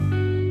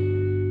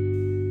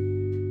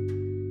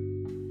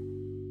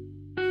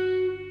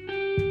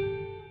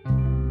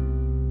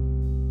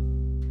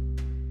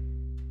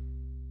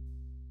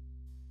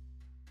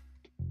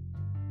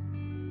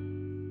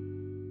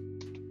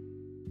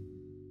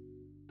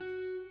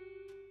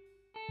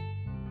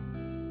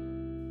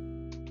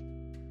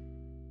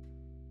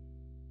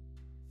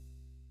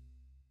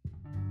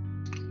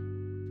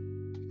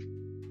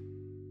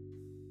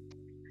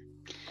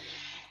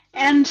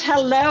And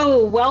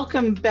hello,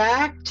 welcome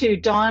back to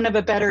Dawn of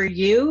a Better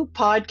You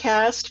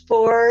podcast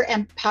for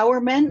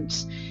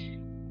empowerment.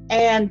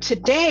 And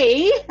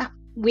today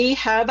we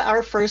have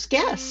our first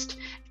guest,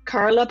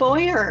 Carla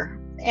Boyer.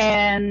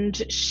 And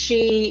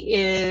she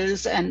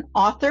is an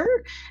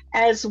author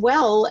as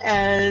well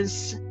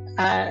as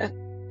an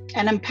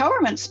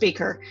empowerment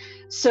speaker.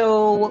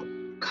 So,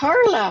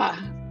 Carla,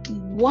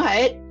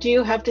 what do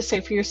you have to say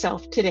for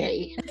yourself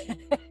today?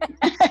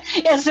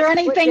 Is there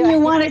anything you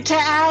wanted to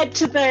add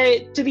to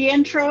the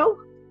intro?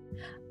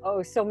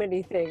 Oh, so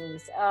many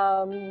things.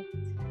 I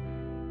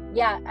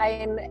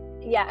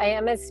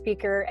am a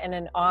speaker and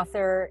an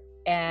author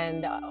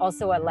and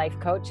also a life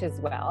coach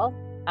as well.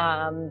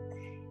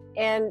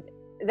 And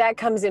that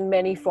comes in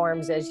many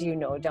forms, as you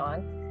know,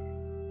 Dawn.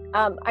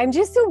 I'm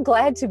just so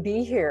glad to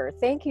be here.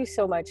 Thank you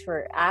so much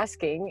for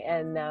asking.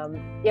 And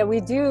we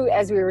do,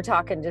 as we were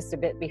talking just a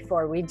bit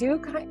before, we do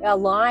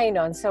align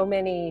on so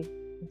many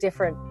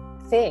different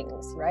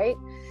things, right?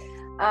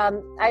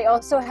 I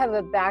also have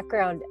a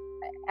background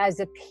as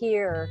a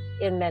peer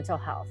in mental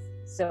health,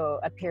 so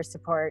a peer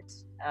support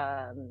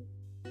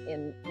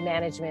in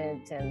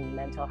management and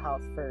mental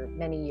health for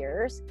many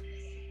years.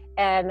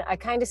 And I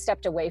kind of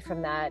stepped away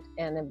from that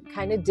and I'm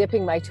kind of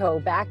dipping my toe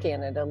back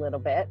in it a little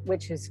bit,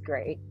 which is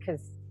great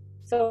because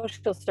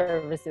social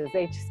services,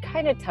 they just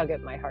kind of tug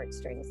at my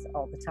heartstrings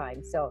all the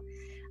time. So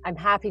I'm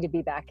happy to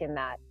be back in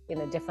that,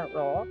 in a different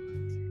role.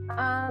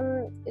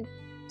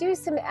 Do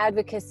some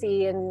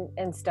advocacy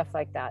and stuff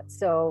like that.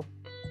 So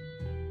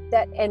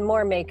that, and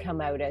more may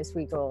come out as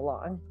we go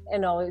along.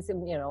 And always, a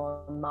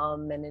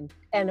mom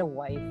and a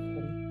wife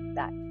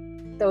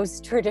and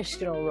those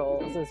traditional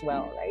roles as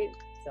well, right?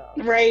 So.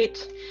 Right.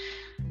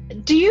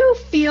 Do you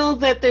feel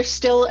that there's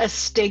still a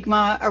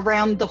stigma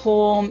around the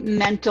whole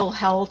mental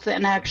health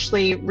and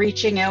actually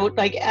reaching out,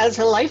 like as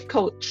a life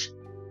coach,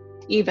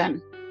 even?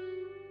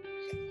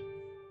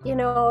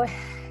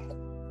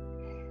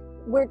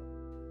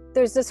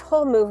 There's this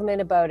whole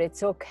movement about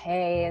it's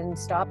okay and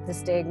stop the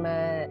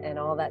stigma and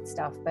all that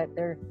stuff, but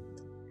there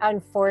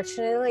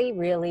unfortunately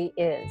really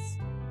is.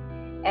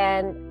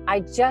 And I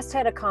just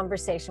had a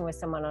conversation with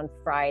someone on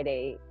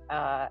Friday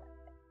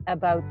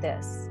about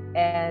this,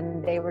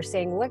 and they were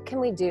saying, what can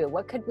we do?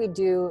 What could we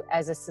do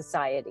as a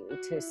society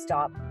to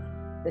stop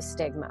the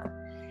stigma?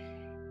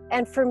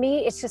 And for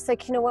me, it's just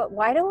like, you know what,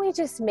 why don't we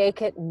just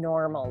make it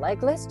normal?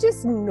 Like, let's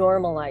just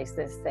normalize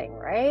this thing,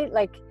 right?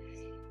 Like,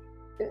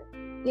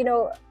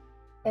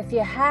 if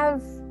you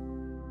have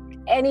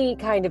any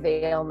kind of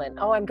ailment,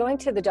 oh, I'm going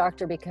to the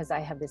doctor because I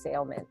have this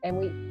ailment.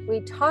 And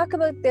we talk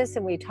about this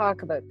and we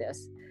talk about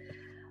this.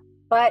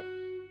 But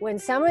when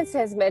someone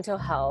says mental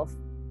health,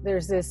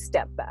 there's this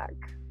step back,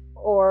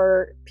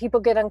 or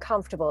people get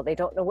uncomfortable. They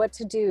don't know what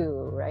to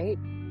do, right?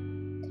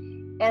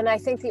 And I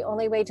think the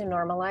only way to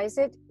normalize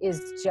it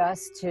is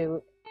just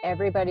to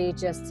everybody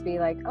just be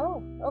like,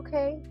 oh,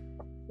 okay.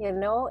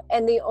 And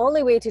the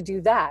only way to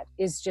do that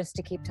is just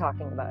to keep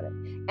talking about it.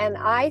 And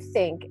I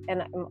think,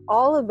 and I'm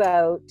all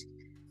about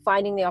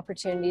finding the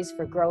opportunities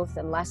for growth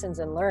and lessons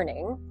and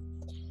learning.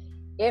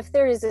 If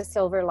there is a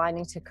silver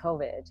lining to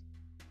COVID,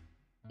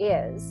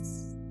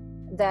 is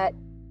that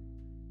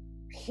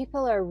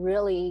people are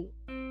really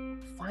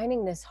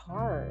finding this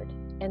hard.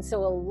 And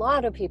so a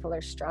lot of people are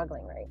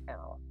struggling right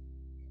now.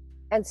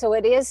 And so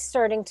it is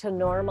starting to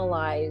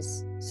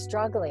normalize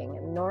struggling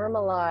and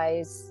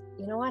normalize,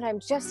 you know what, I'm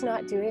just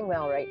not doing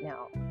well right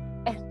now.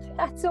 And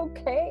that's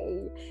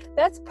okay.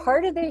 That's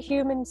part of the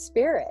human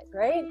spirit,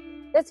 right?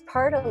 That's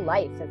part of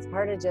life. It's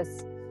part of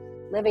just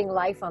living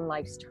life on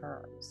life's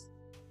terms.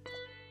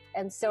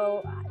 And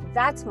so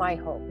that's my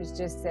hope, is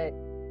just that,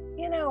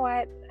 you know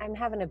what, I'm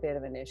having a bit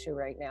of an issue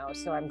right now,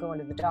 so I'm going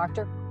to the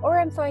doctor, or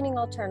I'm finding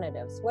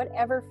alternatives,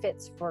 whatever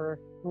fits for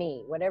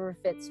me, whatever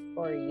fits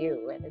for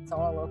you, and it's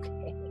all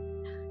okay.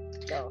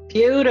 So.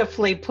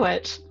 Beautifully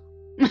put.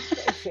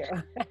 Thank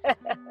you.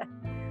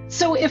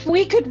 So if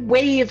we could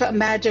wave a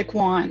magic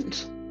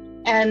wand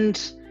and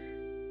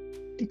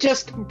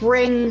just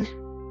bring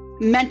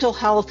mental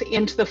health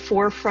into the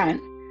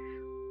forefront,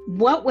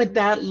 what would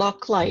that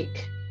look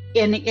like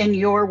in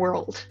your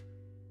world?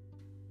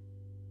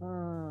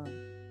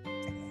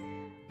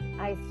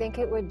 I think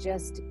it would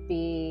just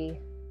be,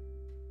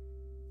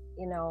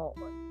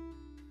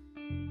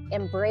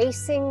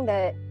 embracing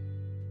that,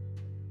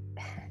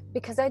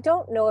 because I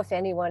don't know if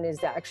anyone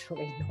is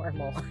actually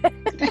normal.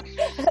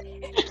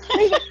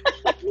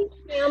 Any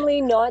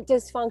family not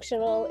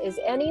dysfunctional? Is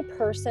any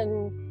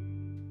person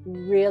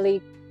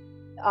really,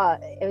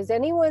 is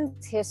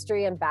anyone's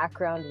history and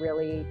background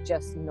really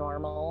just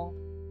normal?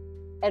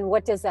 And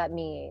what does that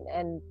mean?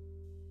 And,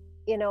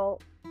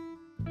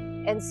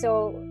 and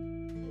so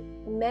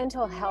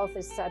mental health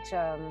is such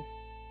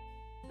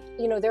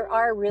there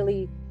are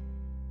really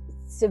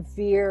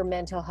severe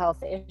mental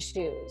health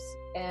issues,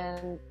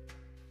 and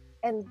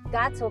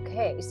that's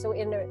okay. So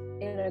in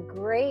a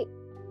great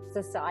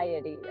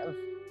society of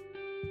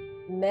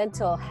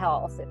mental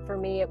health, for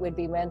me it would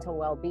be mental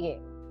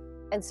well-being.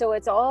 And so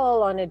it's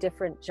all on a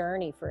different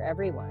journey for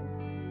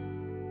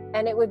everyone.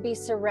 And it would be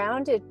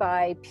surrounded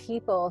by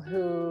people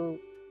who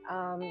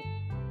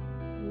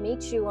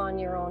meet you on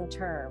your own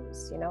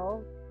terms, you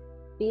know,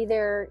 be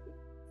there,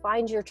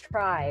 find your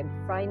tribe,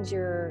 find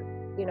your,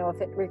 you know,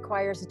 if it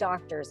requires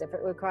doctors, if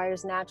it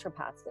requires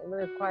naturopaths, if it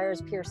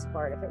requires peer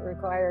support, if it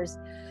requires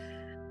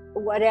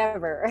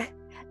whatever,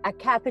 a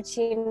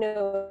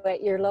cappuccino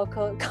at your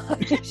local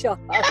coffee shop,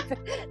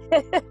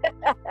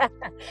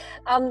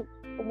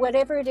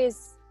 whatever it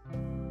is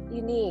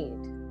you need,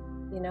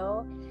 you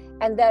know,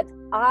 and that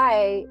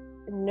I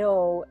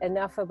know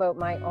enough about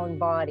my own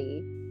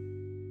body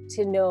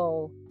to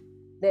know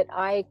that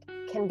I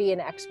can be an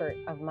expert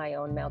of my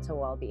own mental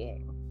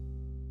well-being.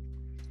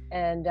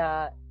 And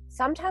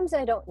sometimes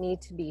I don't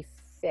need to be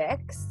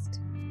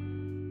fixed.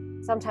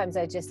 Sometimes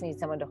I just need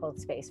someone to hold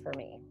space for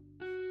me.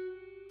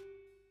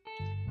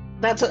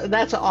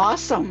 That's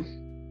awesome.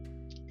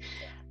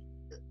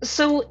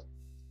 So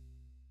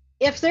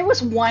if there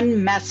was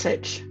one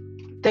message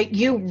that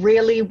you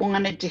really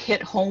wanted to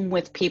hit home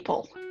with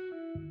people,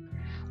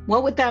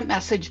 what would that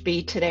message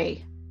be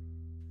today?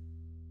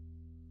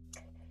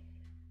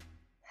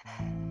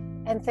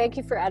 And thank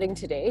you for adding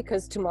today,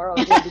 because tomorrow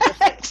will be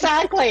different.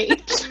 Exactly.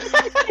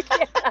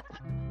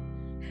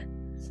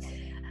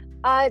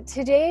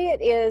 Today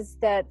it is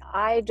that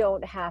I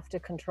don't have to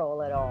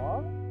control it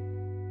all,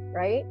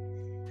 right?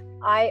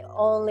 I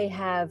only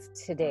have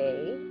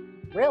today.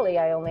 Really,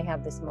 I only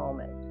have this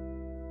moment.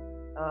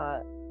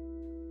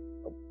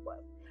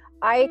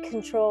 I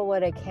control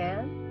what I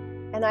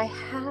can, and I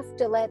have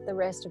to let the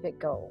rest of it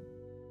go.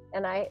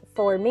 And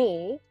for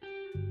me,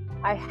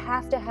 I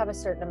have to have a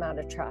certain amount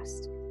of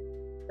trust,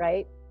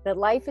 right? That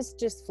life is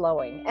just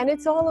flowing, and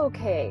it's all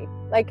okay.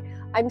 Like,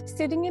 I'm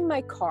sitting in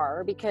my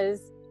car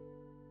because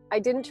I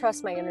didn't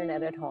trust my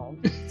internet at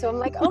home. So I'm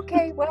like,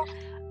 okay, well,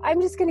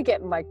 I'm just going to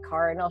get in my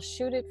car and I'll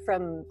shoot it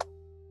from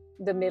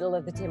the middle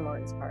of the Tim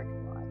Hortons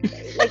parking lot.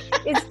 Right? Like,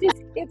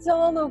 it's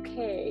all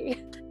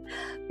okay.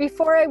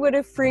 Before I would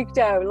have freaked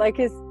out, like,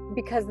 it's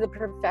because the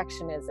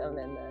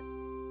perfectionism and the,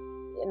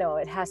 you know,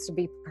 it has to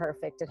be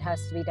perfect. It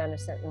has to be done a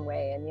certain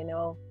way. And, you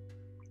know,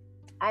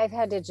 I've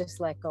had to just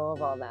let go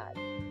of all that.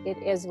 It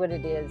is what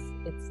it is.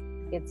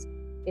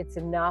 It's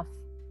enough.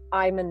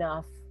 I'm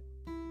enough.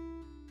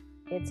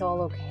 It's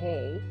all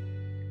okay.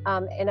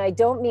 And I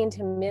don't mean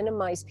to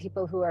minimize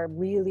people who are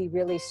really,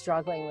 really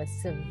struggling with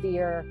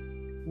severe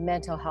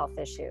mental health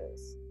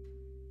issues.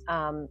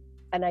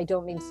 And I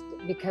don't mean,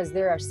 because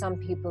there are some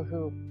people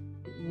who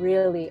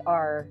really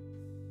are,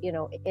 you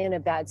know, in a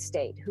bad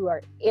state, who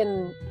are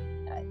in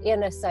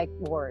a psych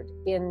ward,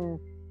 in,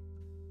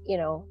 you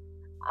know,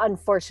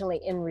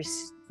 unfortunately in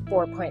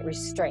 4-point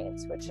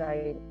restraints, which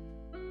I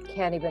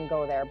can't even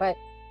go there. But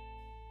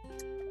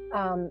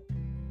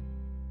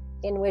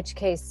in which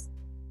case,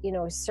 you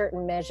know,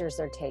 certain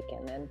measures are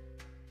taken.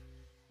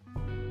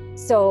 And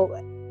so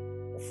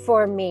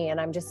for me,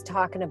 and I'm just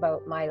talking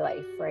about my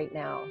life right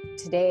now,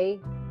 today,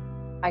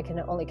 I can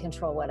only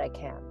control what I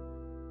can.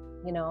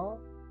 You know,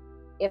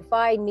 if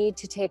I need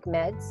to take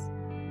meds,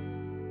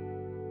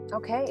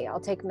 okay, I'll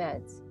take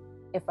meds.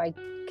 If I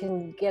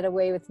can get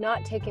away with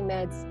not taking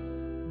meds,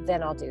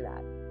 then I'll do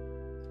that.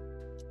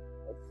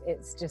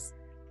 It's just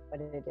what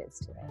it is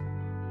today.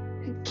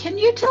 Can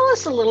you tell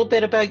us a little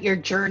bit about your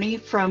journey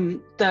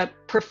from the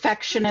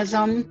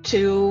perfectionism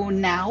to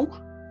now,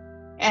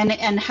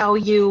 and how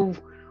you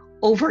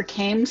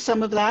overcame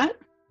some of that?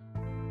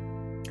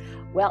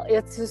 Well,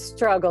 it's a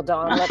struggle,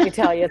 Dawn. Let me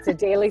tell you, it's a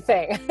daily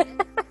thing.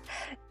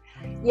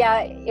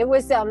 Yeah, it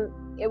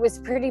was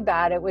pretty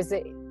bad. It was,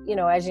 you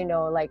know, as you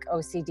know, like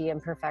OCD and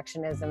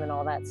perfectionism and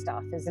all that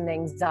stuff is an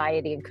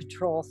anxiety and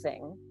control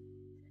thing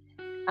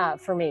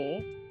for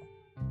me.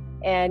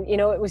 And, you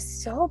know, it was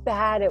so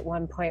bad at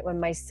one point when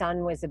my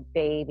son was a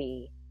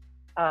baby.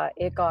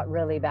 It got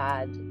really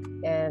bad.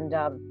 And,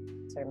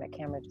 sorry, my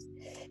camera just...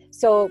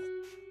 So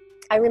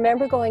I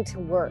remember going to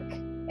work,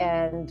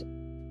 and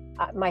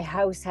my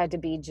house had to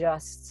be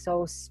just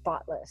so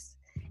spotless.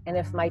 And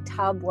if my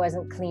tub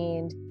wasn't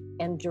cleaned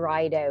and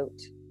dried out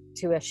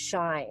to a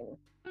shine,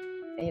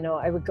 you know,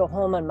 I would go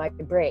home on my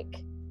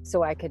break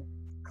so I could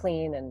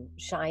clean and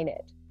shine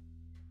it,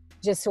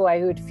 just so I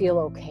would feel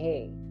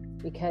okay.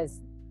 Because,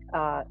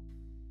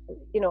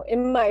 you know,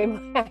 in my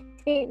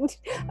mind,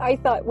 I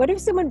thought, what if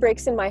someone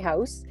breaks in my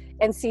house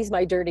and sees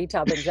my dirty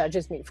tub and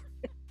judges me for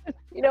it?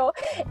 You know,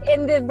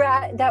 and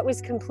that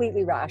was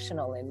completely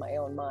rational in my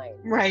own mind.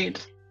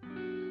 Right.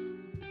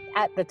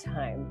 At the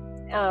time.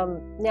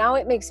 Now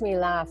it makes me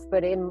laugh,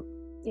 but you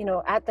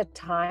know, at the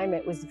time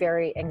it was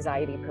very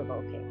anxiety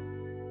provoking.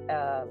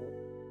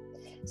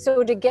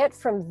 So to get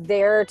from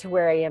there to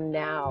where I am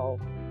now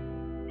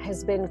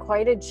has been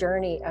quite a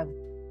journey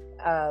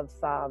of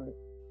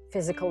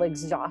physical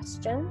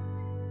exhaustion,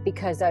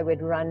 because I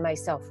would run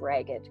myself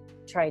ragged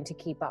trying to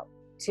keep up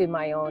to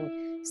my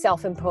own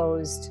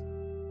self-imposed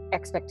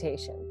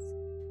expectations.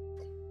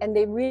 And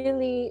they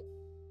really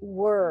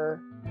were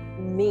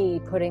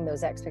me putting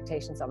those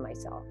expectations on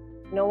myself.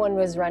 No one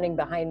was running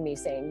behind me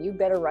saying, you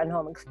better run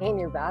home and clean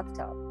your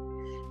bathtub,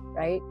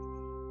 right?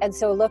 And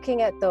so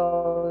looking at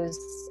those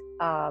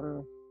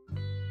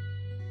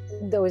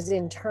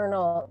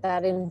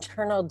that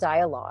internal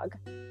dialogue.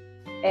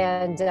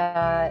 And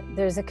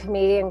there's a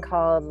comedian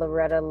called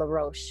Loretta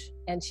LaRoche,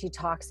 and she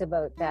talks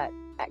about that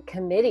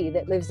committee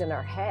that lives in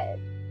our head,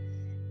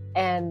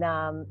 and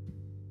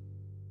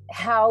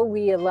how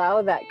we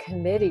allow that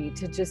committee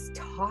to just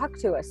talk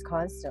to us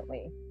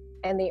constantly,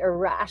 and the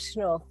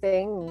irrational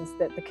things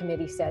that the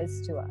committee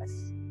says to us.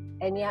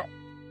 And yet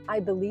I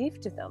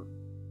believed them,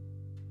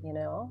 you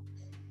know?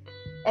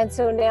 And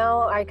so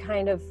now I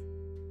kind of,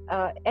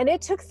 and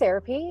it took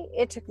therapy,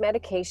 it took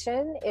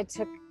medication, it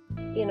took,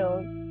 you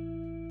know,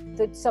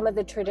 some of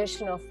the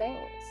traditional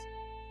things.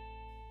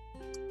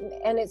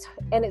 And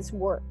it's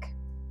work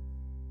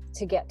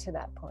to get to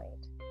that point.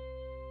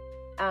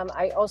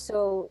 I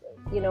also,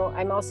 you know,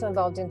 I'm also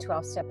involved in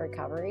 12-step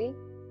recovery,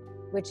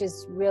 which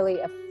is really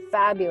a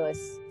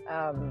fabulous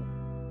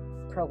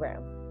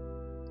program,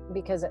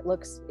 because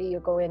you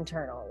go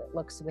internal, it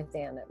looks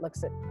within, it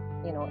looks at,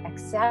 you know,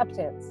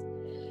 acceptance,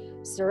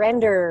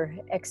 surrender,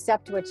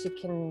 accept what you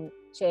can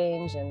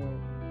change, and,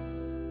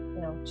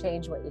 you know,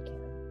 change what you can.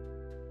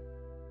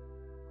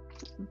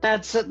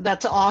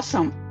 That's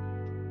awesome.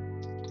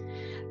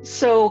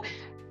 So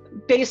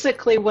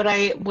basically what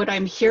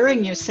I'm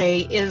hearing you say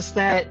is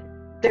that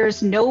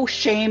there's no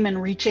shame in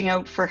reaching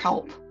out for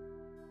help.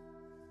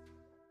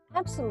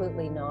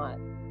 Absolutely not.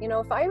 You know,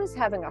 if I was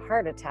having a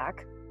heart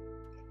attack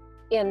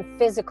in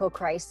physical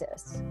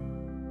crisis,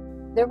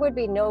 there would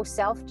be no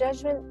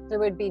self-judgment, there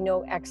would be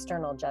no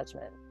external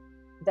judgment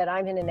that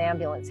I'm in an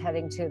ambulance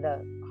heading to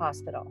the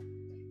hospital.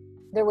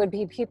 There would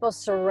be people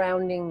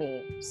surrounding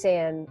me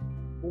saying,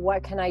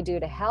 what can I do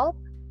to help?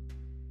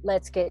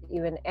 Let's get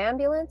you an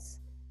ambulance.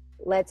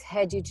 Let's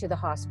head you to the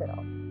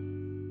hospital,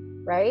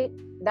 right?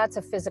 That's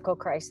a physical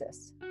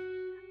crisis.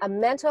 A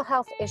mental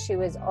health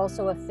issue is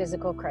also a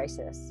physical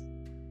crisis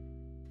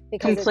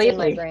because it's in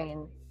my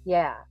brain.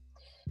 Yeah.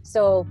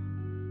 So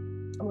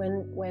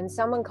when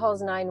someone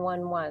calls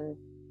 911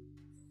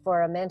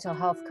 for a mental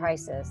health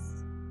crisis,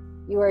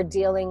 you are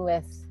dealing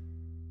with,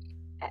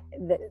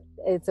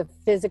 it's a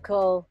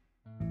physical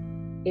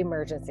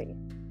emergency,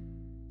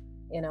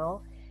 you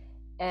know?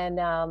 And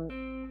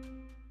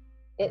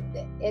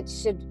it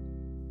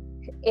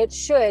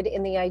should,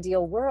 in the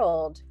ideal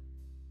world,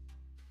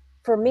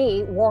 for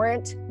me,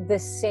 warrant the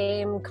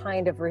same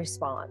kind of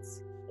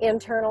response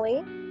internally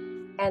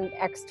and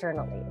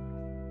externally.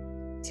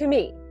 To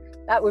me,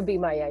 that would be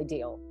my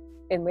ideal.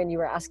 And when you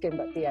were asking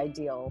about the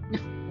ideal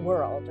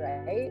world,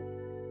 right?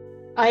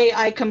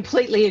 I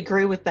completely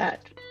agree with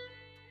that.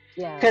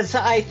 Yeah. Because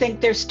I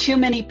think there's too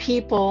many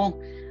people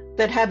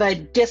that have a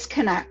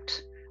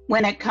disconnect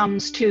when it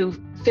comes to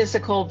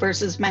physical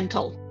versus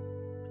mental.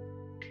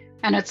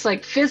 And it's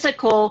like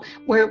physical,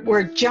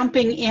 we're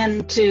jumping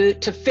in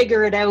to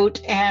figure it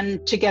out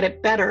and to get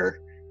it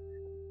better.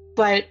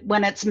 But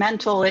when it's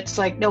mental, it's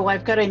like, no,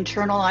 I've got to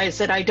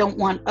internalize it. I don't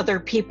want other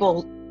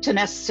people to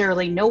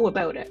necessarily know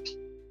about it.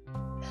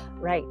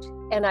 Right.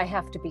 And I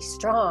have to be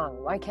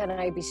strong. Why can't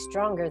I be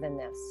stronger than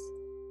this?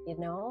 You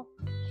know?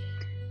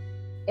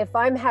 If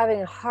I'm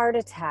having a heart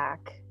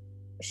attack,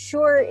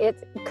 sure,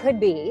 it could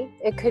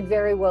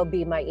very well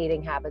be my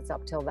eating habits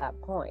up till that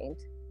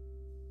point.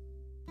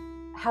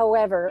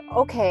 However,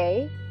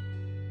 okay,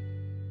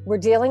 we're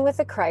dealing with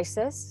a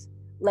crisis.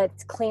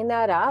 Let's clean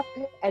that up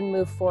and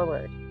move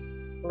forward,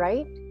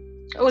 right?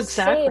 Oh,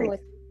 exactly. Same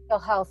with mental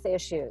health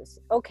issues.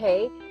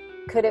 Okay,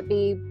 could it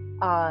be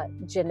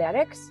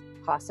genetics?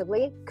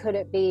 Possibly. Could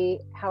it be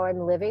how I'm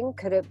living?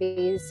 Could it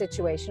be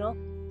situational?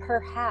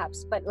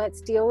 Perhaps, but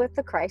let's deal with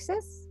the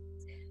crisis,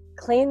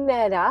 clean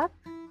that up,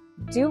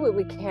 do what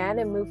we can,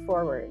 and move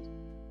forward.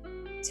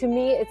 To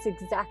me, it's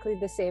exactly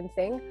the same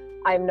thing.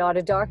 I'm not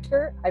a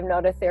doctor, I'm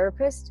not a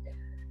therapist,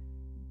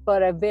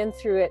 but I've been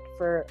through it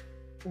for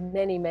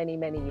many, many,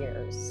 many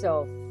years.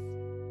 So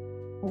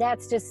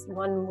that's just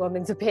one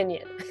woman's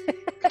opinion.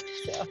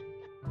 So.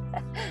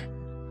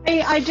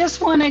 I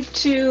just wanted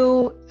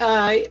to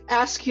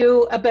ask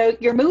you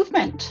about your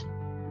movement.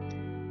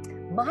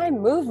 My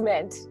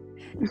movement?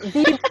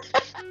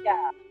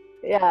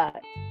 Yeah.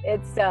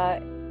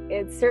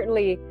 It's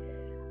certainly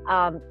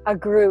a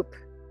group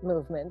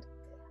movement.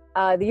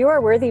 The You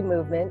Are Worthy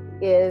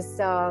movement is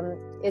on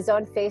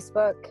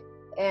Facebook,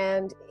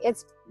 and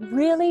it's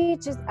really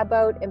just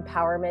about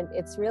empowerment.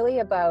 It's really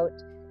about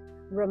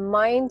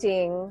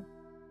reminding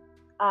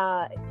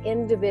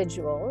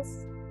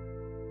individuals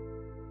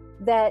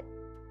that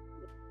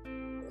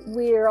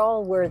we're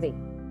all worthy.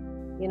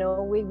 You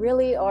know, we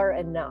really are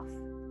enough.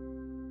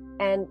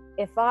 And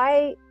if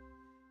I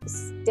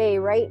stay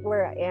right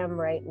where I am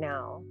right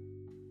now,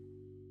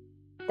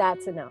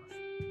 that's enough.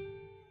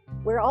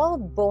 We're all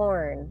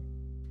born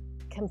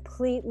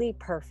completely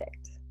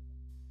perfect,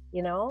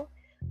 you know?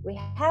 We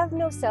have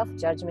no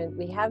self-judgment,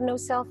 we have no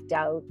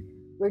self-doubt,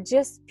 we're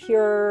just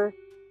pure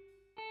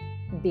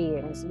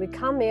beings. We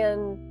come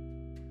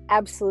in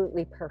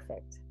absolutely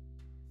perfect.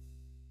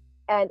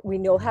 And we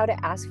know how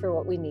to ask for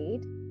what we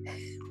need.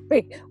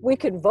 We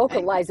can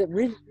vocalize it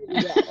really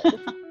well,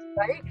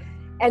 right?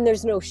 And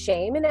there's no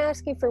shame in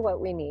asking for what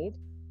we need.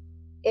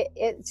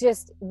 it's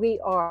just, we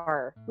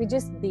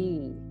just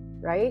be,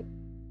 right?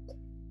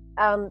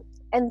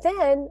 And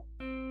then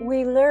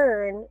we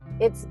learn,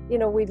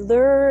 we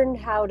learn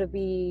how to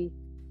be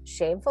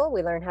shameful,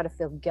 we learn how to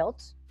feel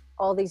guilt,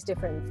 all these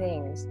different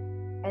things.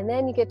 And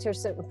then you get to a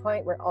certain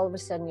point where all of a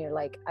sudden you're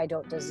like, I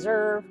don't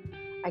deserve,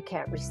 I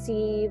can't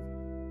receive,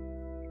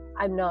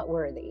 I'm not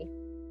worthy.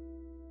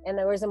 And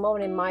there was a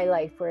moment in my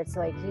life where it's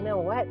like, you know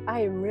what?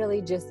 I am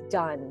really just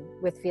done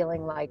with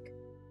feeling like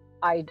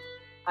I'm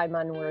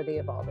unworthy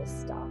of all this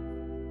stuff.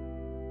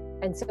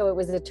 And so it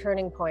was a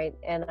turning point,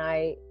 and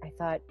I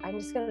thought, I'm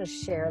just going to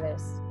share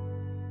this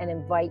and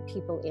invite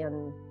people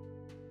in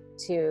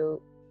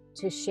to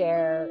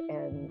share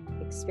and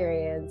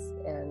experience.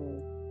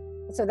 And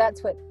so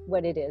that's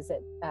what it is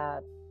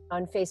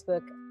on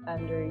Facebook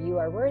under You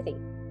Are Worthy.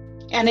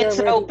 And it's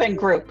an open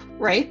group,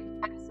 right?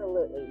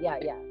 Absolutely.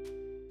 Yeah.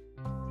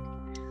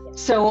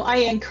 So I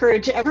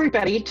encourage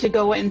everybody to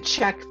go and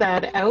check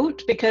that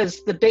out,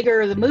 because the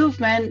bigger the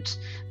movement,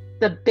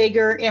 the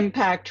bigger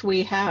impact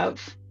we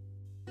have.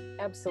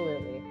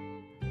 Absolutely.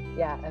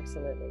 Yeah,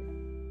 absolutely.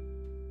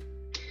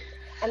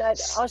 And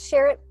I'll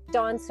share it,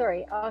 Dawn,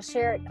 sorry. I'll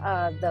share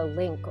the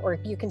link, or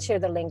you can share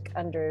the link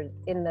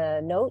in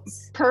the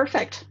notes.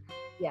 Perfect.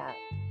 Yeah.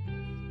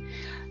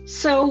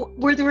 So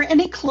were there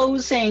any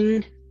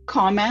closing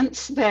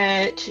comments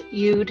that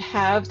you'd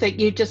have that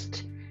you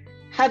just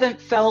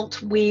haven't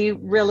felt we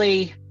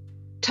really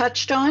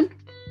touched on,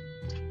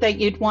 that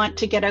you'd want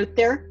to get out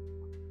there?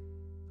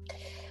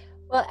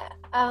 Well,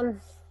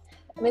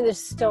 there's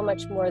so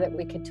much more that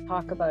we could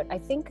talk about. I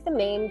think the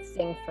main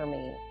thing for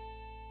me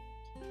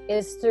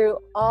is, through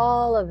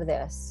all of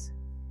this,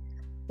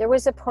 there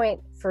was a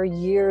point for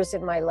years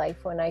in my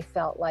life when I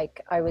felt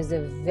like I was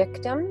a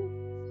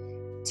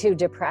victim to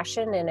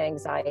depression and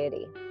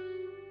anxiety.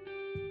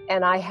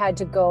 And I had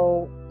to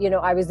go,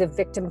 I was a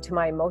victim to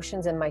my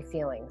emotions and my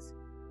feelings.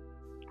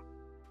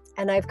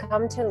 And I've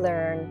come to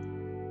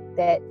learn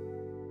that,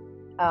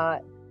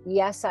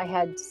 yes, I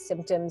had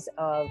symptoms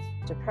of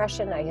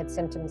depression. I had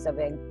symptoms of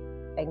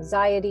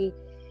anxiety.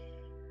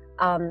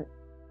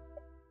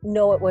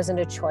 No, it wasn't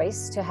a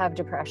choice to have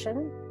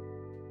depression,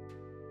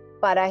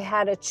 but I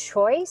had a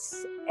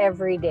choice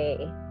every day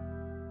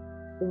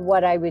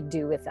what I would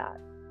do with that.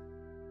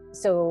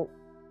 So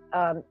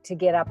to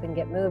get up and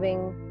get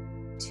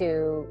moving,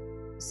 to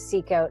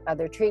seek out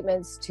other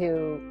treatments,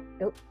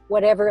 to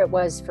whatever it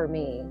was for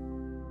me.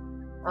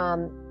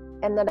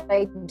 And that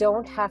I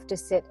don't have to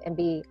sit and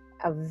be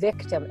a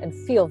victim and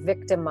feel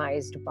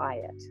victimized by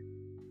it.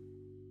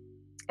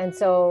 And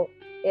so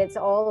it's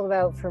all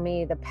about, for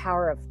me, the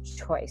power of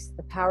choice,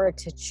 the power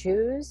to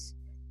choose,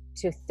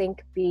 to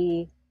think,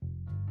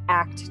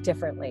 act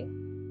differently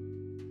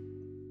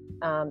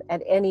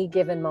at any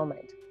given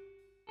moment.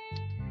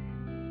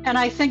 And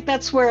I think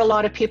that's where a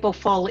lot of people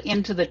fall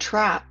into the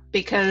trap,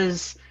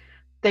 because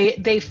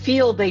they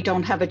feel they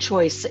don't have a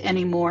choice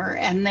anymore,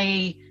 and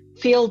they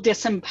feel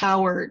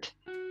disempowered.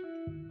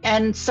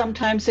 And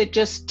sometimes it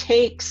just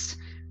takes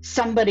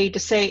somebody to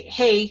say,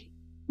 hey,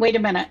 wait a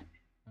minute,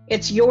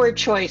 it's your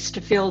choice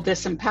to feel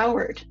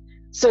disempowered.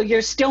 So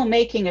you're still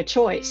making a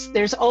choice.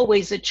 There's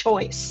always a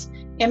choice.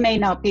 It may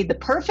not be the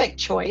perfect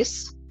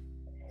choice,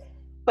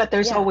 but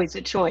there's always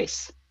a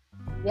choice.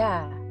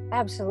 Yeah,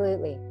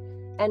 absolutely.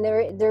 And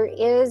there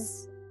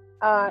is,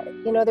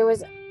 there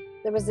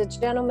was a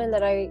gentleman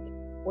that I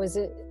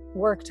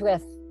worked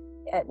with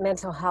at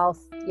mental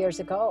health years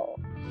ago,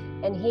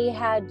 and he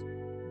had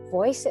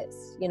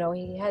voices.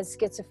 He has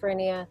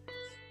schizophrenia,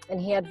 and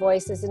he had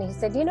voices, and he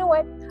said, you know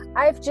what,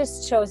 I've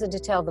just chosen to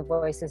tell the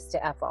voices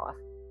to F off.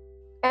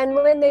 And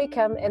when they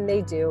come, and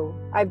they do,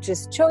 I've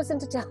just chosen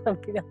to tell them,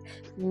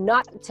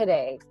 not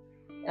today.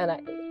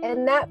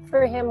 And that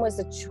for him was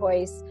a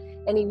choice.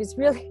 And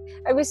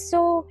I was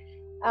so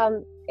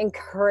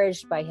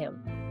encouraged by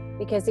him,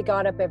 because he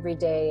got up every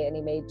day and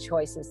he made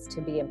choices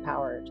to be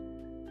empowered,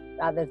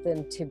 rather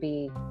than to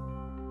be,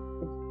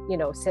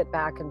 sit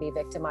back and be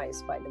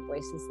victimized by the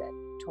voices that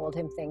told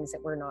him things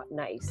that were not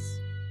nice.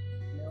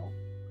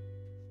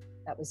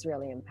 That was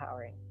really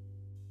empowering.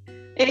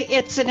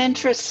 It's an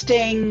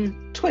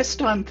interesting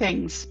twist on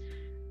things,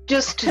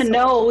 just to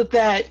know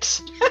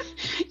that,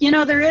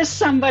 there is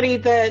somebody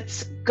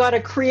that's got a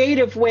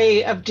creative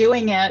way of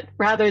doing it,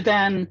 rather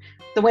than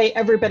the way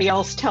everybody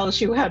else tells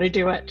you how to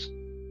do it.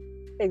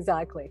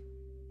 Exactly.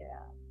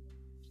 Yeah.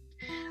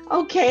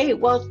 Okay,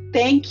 well,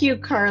 thank you,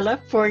 Carla,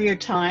 for your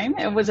time.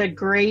 It was a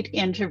great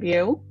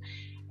interview.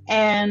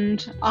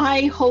 And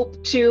I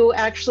hope to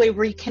actually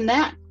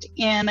reconnect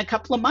in a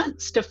couple of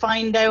months to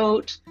find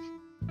out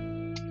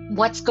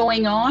what's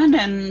going on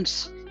and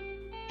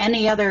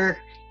any other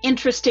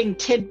interesting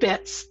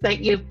tidbits that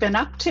you've been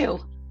up to.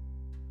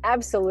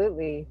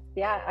 Absolutely.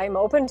 Yeah, I'm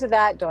open to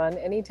that, Dawn,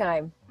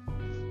 anytime.